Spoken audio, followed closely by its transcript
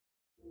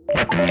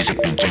Let the music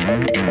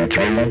begin in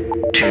 3,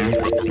 2, 1.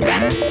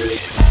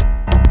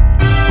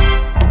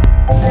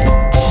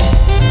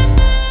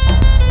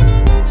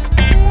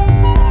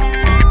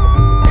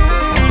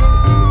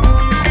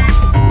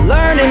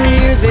 Learning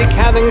music,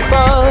 having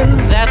fun.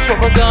 That's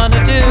what we're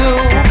gonna do.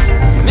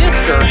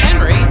 Mr.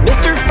 Henry,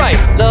 Mr. Fight,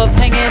 love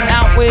hanging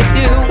out with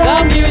you.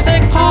 the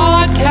music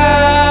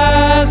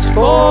podcast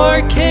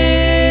for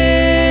kids.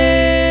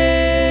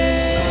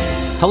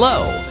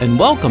 Hello, and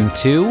welcome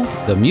to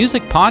the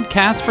Music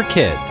Podcast for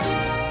Kids.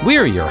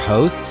 We're your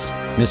hosts,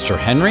 Mr.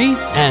 Henry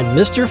And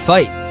Mr.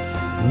 Fight,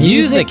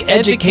 music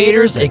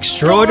educators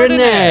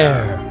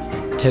extraordinaire.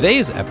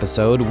 Today's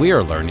episode, we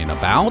are learning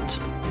about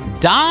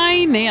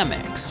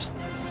dynamics.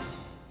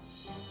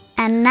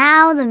 And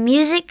now the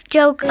music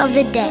joke of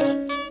the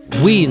day.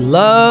 We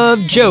love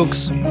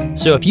jokes.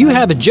 So if you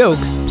have a joke,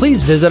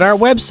 please visit our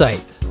website,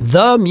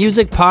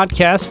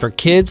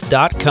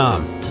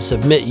 themusicpodcastforkids.com, to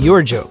submit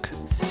your joke.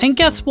 And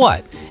guess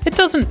what? It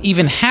doesn't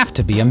even have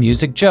to be a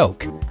music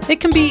joke. It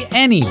can be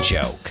any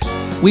joke.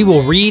 We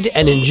will read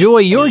and enjoy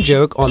your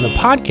joke on the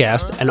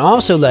podcast and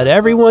also let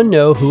everyone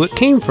know who it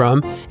came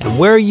from and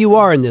where you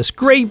are in this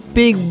great,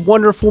 big,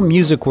 wonderful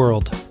music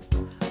world.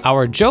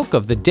 Our joke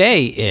of the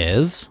day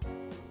is,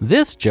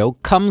 this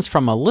joke comes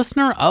from a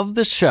listener of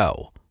the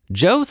show,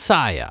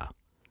 Josiah.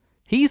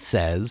 He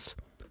says,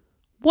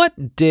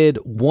 what did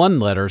one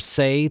letter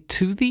say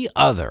to the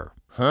other?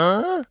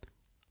 Huh?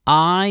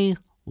 I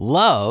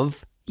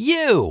love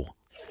you.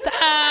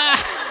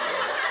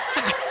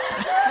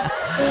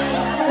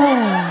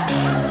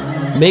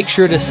 Make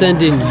sure to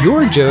send in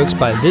your jokes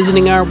by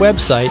visiting our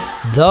website,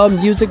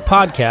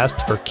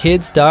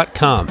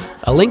 themusicpodcastforkids.com.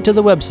 A link to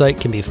the website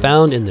can be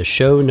found in the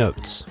show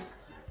notes.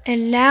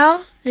 And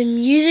now, the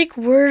music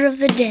word of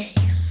the day.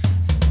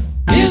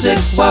 Music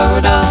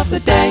word of the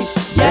day,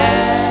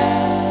 yeah!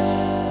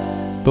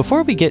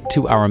 Before we get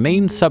to our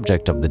main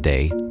subject of the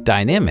day,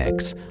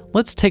 dynamics,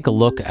 let's take a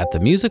look at the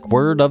music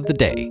word of the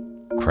day,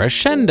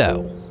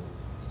 crescendo.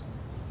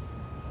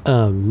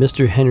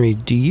 Mr. Henry,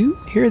 do you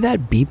hear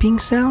that beeping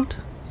sound?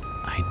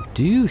 I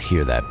do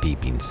hear that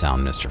beeping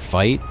sound, Mr.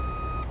 Fight.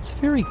 It's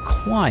very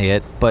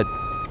quiet, but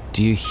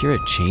do you hear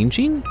it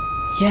changing?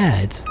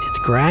 Yeah, it's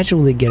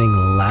gradually getting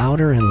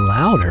louder and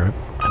louder.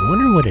 I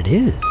wonder what it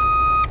is.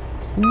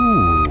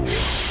 Ooh,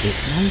 it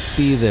might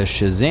be the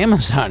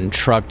Shazamazon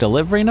truck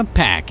delivering a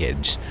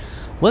package.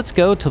 Let's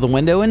go to the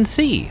window and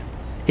see.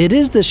 It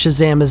is the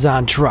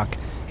Shazamazon truck.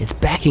 It's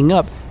backing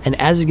up, and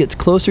as it gets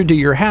closer to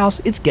your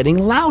house, it's getting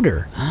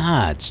louder.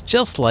 It's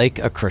just like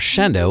a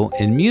crescendo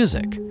in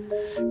music.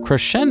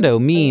 Crescendo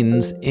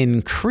means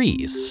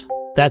increase.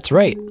 That's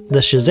right. The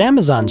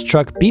Shazamazon's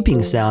truck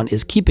beeping sound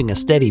is keeping a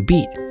steady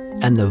beat,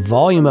 and the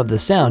volume of the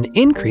sound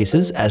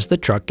increases as the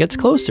truck gets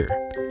closer.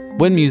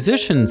 When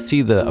musicians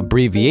see the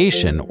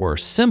abbreviation or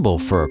symbol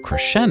for a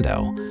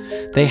crescendo,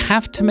 they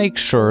have to make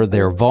sure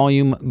their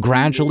volume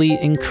gradually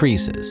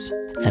increases.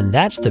 And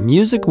that's the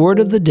music word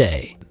of the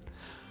day.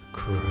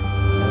 Crescendo!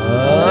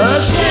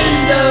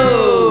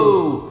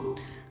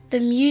 The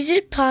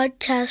music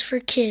podcast for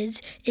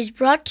kids is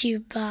brought to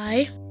you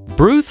by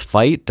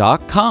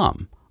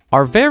BruceFight.com.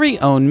 Our very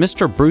own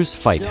Mr. Bruce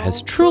Fight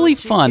has truly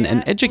fun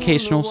and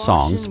educational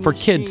songs for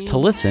kids to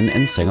listen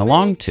and sing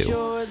along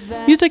to.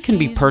 Music can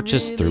be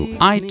purchased through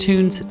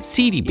iTunes,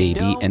 CD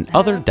Baby, and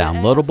other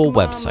downloadable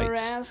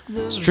websites.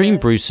 Stream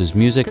Bruce's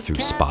music through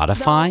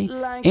Spotify,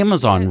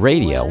 Amazon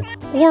Radio,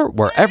 or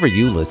wherever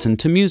you listen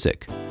to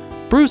music.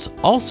 Bruce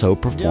also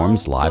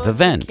performs live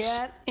events.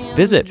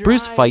 Visit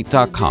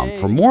BruceFight.com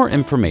for more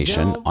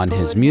information on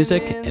his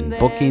music and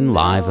booking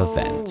live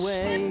events.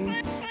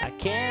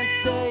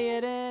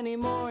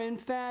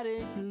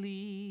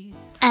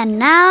 And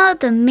now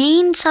the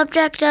main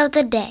subject of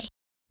the day.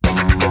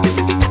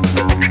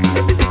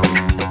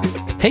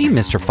 Hey,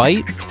 Mr.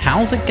 Fight,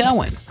 how's it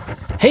going?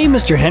 Hey,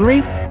 Mr.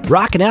 Henry,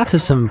 rocking out to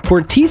some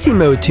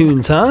Fortissimo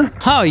tunes, huh?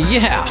 Oh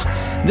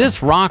yeah,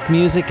 this rock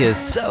music is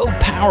so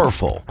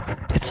powerful.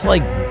 It's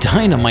like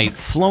dynamite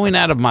flowing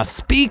out of my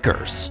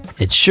speakers.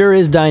 It sure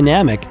is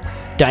dynamic.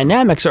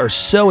 Dynamics are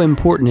so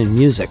important in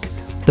music.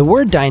 The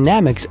word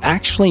dynamics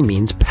actually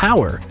means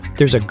power.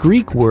 There's a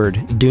Greek word,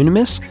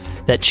 dunamis,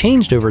 that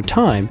changed over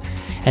time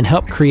and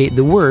helped create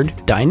the word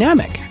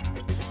dynamic.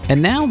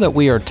 And now that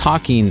we are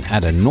talking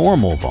at a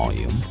normal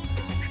volume,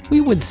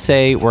 we would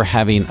say we're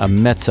having a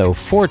mezzo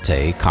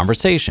forte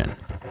conversation.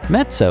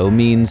 Mezzo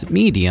means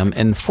medium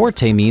and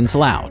forte means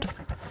loud.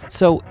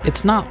 So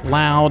it's not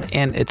loud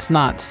and it's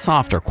not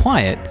soft or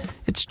quiet,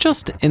 it's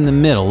just in the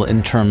middle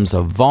in terms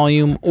of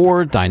volume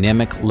or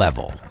dynamic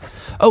level.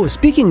 Oh,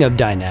 speaking of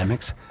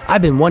dynamics,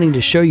 I've been wanting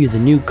to show you the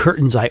new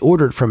curtains I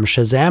ordered from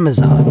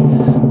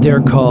Shazamazon.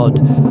 They're called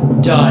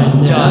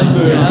Dynamic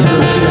Curtains.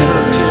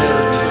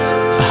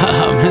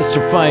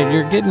 Mr. Fight,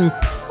 you're getting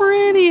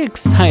pretty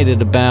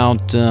excited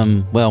about,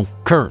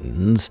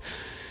 curtains.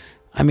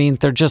 I mean,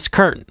 they're just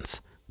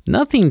curtains.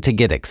 Nothing to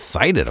get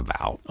excited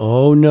about.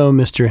 Oh no,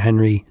 Mr.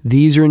 Henry.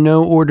 These are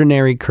no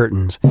ordinary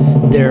curtains.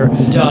 They're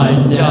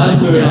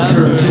Dynamic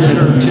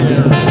Curtains.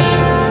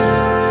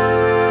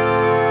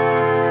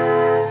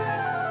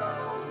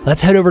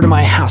 Let's head over to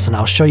my house and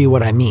I'll show you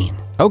what I mean.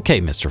 Okay,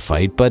 Mr.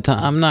 Fight, but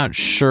I'm not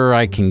sure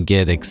I can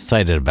get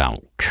excited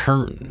about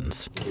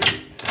curtains.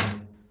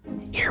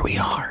 Here we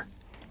are.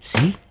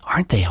 See?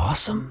 Aren't they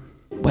awesome?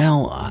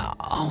 Well,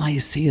 all I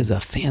see is a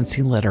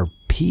fancy letter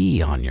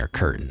P on your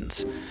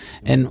curtains.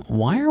 And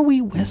why are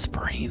we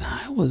whispering?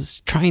 I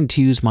was trying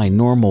to use my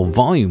normal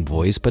volume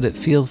voice, but it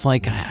feels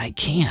like I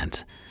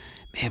can't.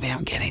 Maybe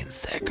I'm getting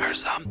sick or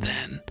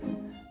something.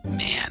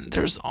 Man,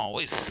 there's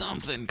always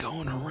something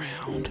going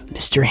around.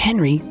 Mr.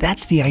 Henry,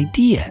 that's the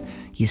idea.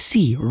 You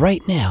see,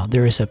 right now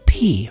there is a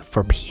P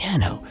for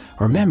piano.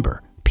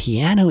 Remember,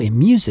 piano in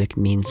music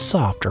means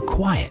soft or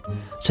quiet,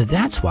 so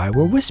that's why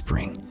we're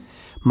whispering.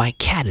 My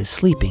cat is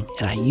sleeping,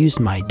 and I used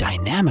my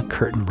dynamic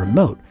curtain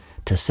remote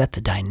to set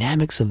the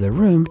dynamics of the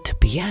room to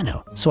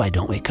piano so I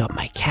don't wake up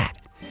my cat.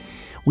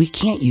 We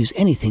can't use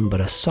anything but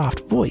a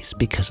soft voice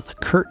because the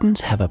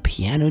curtains have a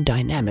piano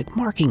dynamic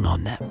marking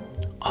on them.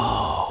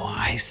 Oh,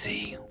 I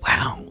see.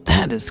 Wow,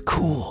 that is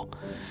cool.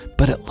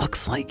 But it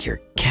looks like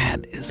your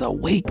cat is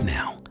awake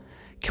now.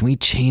 Can we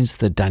change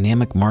the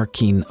dynamic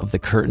marking of the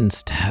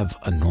curtains to have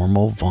a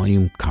normal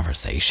volume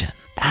conversation?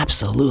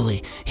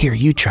 Absolutely. Here,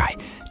 you try.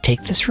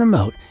 Take this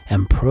remote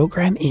and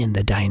program in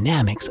the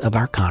dynamics of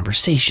our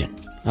conversation.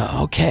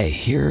 Okay,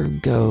 here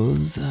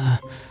goes.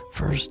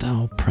 First,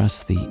 I'll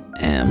press the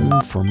M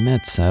for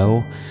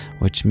mezzo,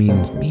 which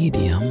means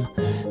medium.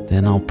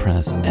 Then I'll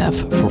press F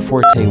for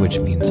forte, which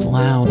means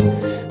loud.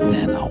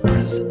 Then I'll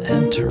press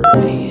enter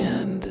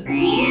and...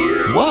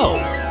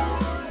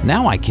 Whoa!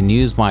 Now I can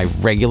use my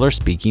regular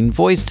speaking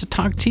voice to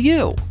talk to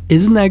you.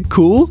 Isn't that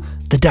cool?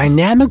 The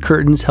dynamic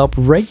curtains help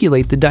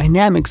regulate the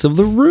dynamics of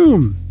the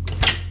room.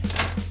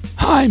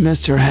 Hi,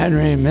 Mr.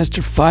 Henry and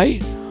Mr.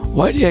 Fight.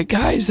 What are you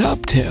guys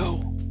up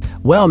to?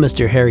 Well,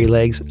 Mr. Hairy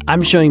Legs,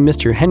 I'm showing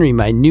Mr. Henry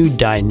my new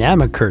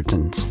dynamic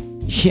curtains.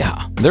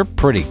 Yeah, they're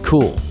pretty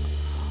cool.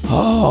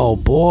 Oh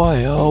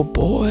boy, oh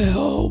boy,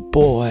 oh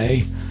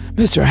boy.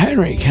 Mr.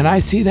 Henry, can I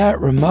see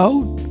that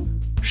remote?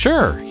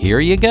 Sure, here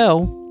you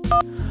go.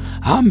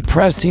 I'm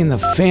pressing the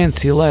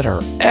fancy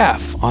letter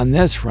F on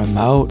this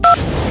remote.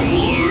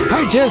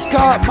 I just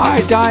got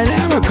my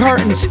dynamic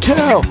curtains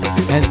too,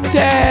 and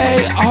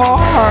they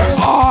are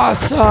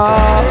awesome.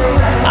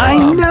 I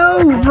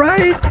know,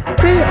 right?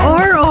 They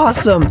are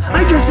awesome.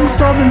 I just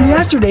installed them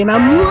yesterday and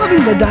I'm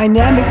loving the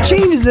dynamic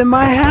changes in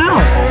my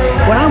house.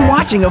 When I'm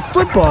watching a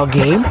football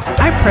game,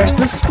 I press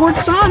the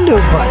Sforzando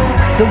button,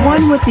 the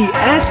one with the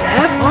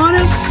SF on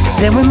it.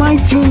 Then when my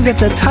team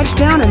gets a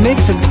touchdown and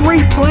makes a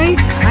great play,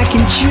 I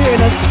can cheer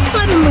in a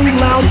suddenly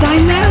loud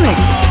dynamic.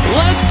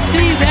 Let's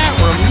see that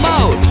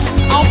remote.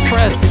 I'll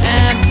press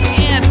M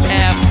and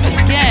F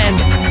again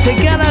to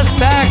get us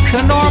back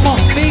to normal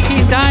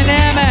speaking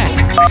dynamic.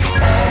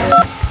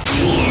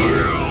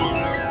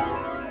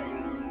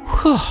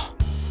 Whew,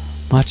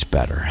 much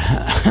better.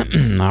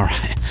 All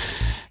right.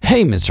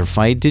 Hey, Mr.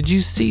 Fight, did you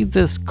see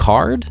this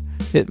card?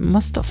 It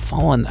must have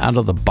fallen out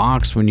of the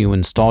box when you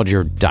installed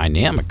your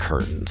dynamic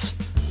curtains.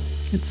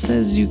 It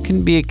says you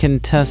can be a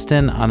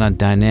contestant on a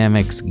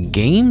dynamics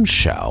game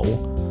show.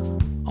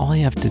 All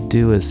you have to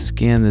do is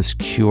scan this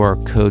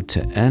QR code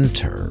to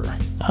enter.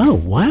 Oh,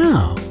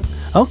 wow.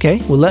 Okay,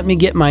 well, let me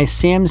get my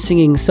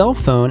Samsung cell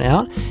phone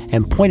out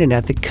and point it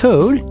at the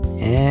code.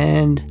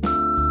 And,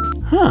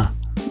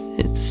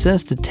 it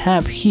says to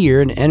tap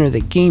here and enter the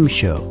game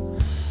show.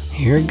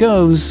 Here it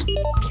goes.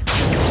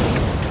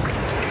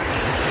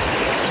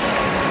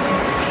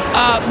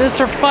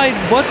 Mr. Fight,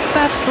 what's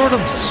that sort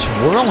of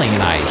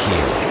swirling I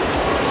hear?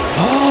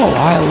 Oh,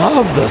 I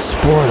love the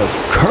sport of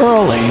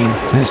curling,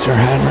 Mr.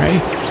 Henry.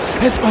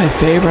 It's my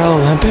favorite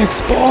Olympic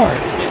sport.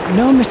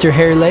 No, Mr.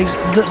 Hairy Legs,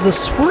 the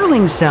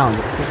swirling sound.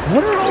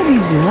 What are all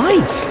these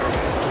lights?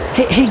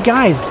 Hey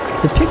guys,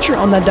 the picture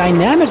on the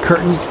dynamic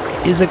curtains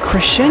is a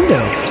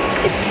crescendo.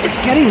 It's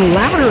getting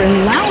louder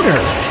and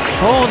louder.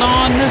 Hold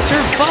on, Mr.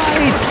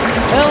 Fight.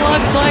 It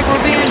looks like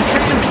we're being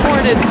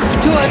transported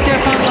to a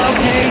different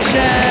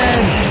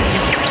location.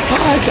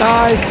 Bye,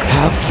 guys.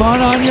 Have fun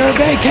on your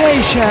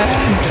vacation.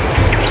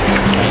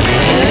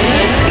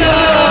 Let's go!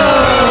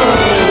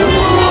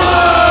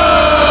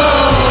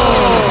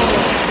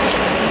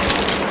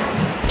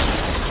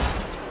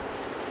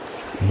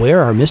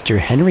 Where are Mr.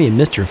 Henry and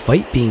Mr.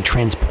 Fight being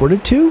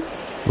transported to?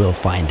 We'll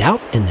find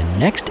out in the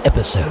next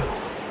episode.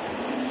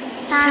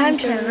 Time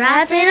to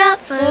wrap it up,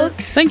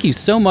 folks. Thank you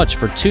so much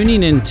for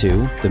tuning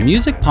into the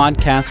Music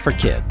Podcast for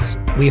Kids.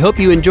 We hope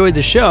you enjoyed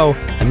the show,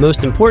 and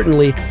most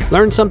importantly,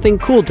 learned something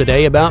cool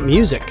today about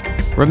music.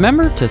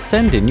 Remember to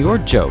send in your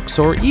jokes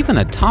or even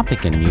a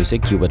topic in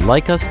music you would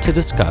like us to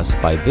discuss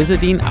by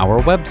visiting our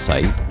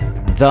website,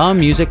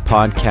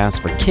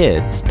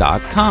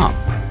 themusicpodcastforkids.com.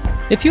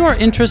 If you are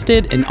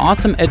interested in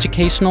awesome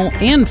educational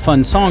and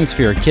fun songs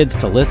for your kids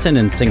to listen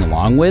and sing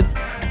along with,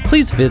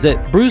 please visit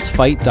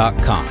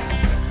brucefight.com.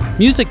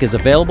 Music is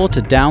available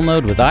to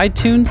download with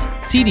iTunes,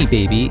 CD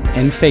Baby,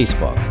 and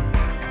Facebook,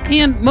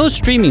 and most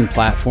streaming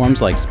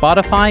platforms like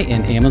Spotify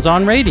and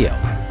Amazon Radio.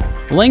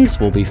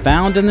 Links will be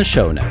found in the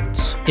show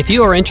notes. If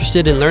you are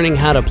interested in learning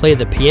how to play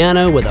the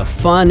piano with a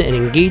fun and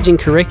engaging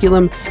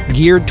curriculum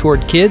geared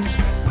toward kids,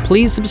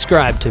 please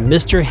subscribe to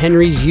Mr.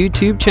 Henry's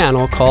YouTube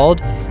channel called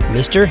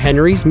Mr.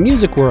 Henry's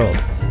Music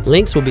World.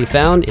 Links will be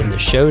found in the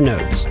show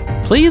notes.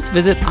 Please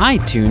visit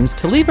iTunes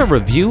to leave a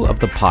review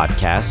of the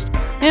podcast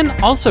and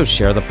also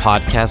share the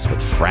podcast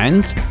with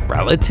friends,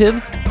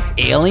 relatives,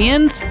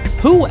 aliens,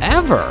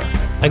 whoever.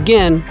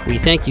 Again, we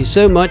thank you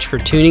so much for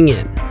tuning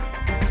in.